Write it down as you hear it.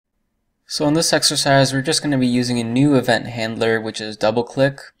So in this exercise, we're just going to be using a new event handler, which is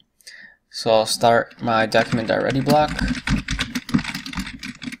dblclick. So I'll start my document.ready block.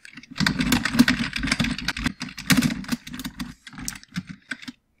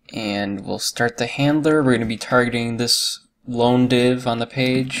 And we'll start the handler. We're going to be targeting this lone div on the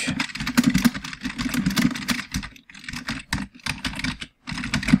page.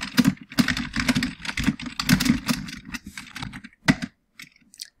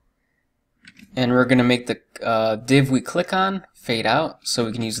 And we're going to make the div we click on fade out, so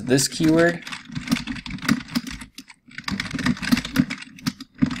we can use this keyword.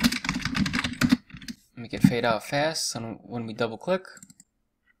 Make it fade out fast, and when we double click,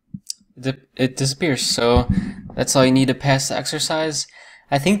 it disappears. So that's all you need to pass the exercise.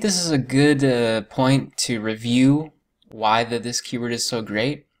 I think this is a good point to review why this keyword is so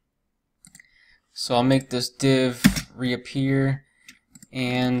great. So I'll make this div reappear,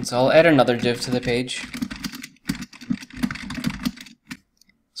 and I'll add another div to the page.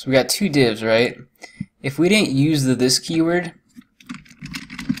 So we got two divs, right? If we didn't use the this keyword,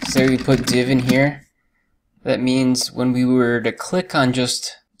 say we put div in here, that means when we were to click on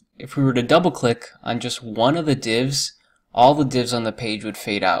if we were to double click on just one of the divs, all the divs on the page would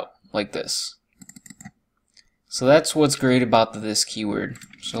fade out like this. So that's what's great about the this keyword.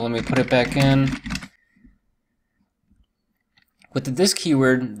 So let me put it back in. With the this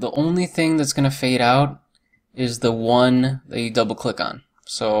keyword, the only thing that's going to fade out is the one that you double click on.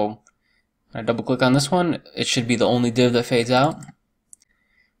 So when I double click on this one, it should be the only div that fades out.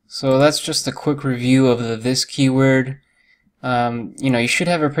 So that's just a quick review of the this keyword. You should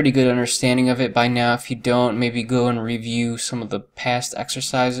have a pretty good understanding of it by now. If you don't, maybe go and review some of the past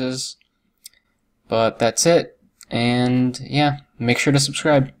exercises. But that's it. And yeah, make sure to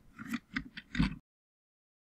subscribe.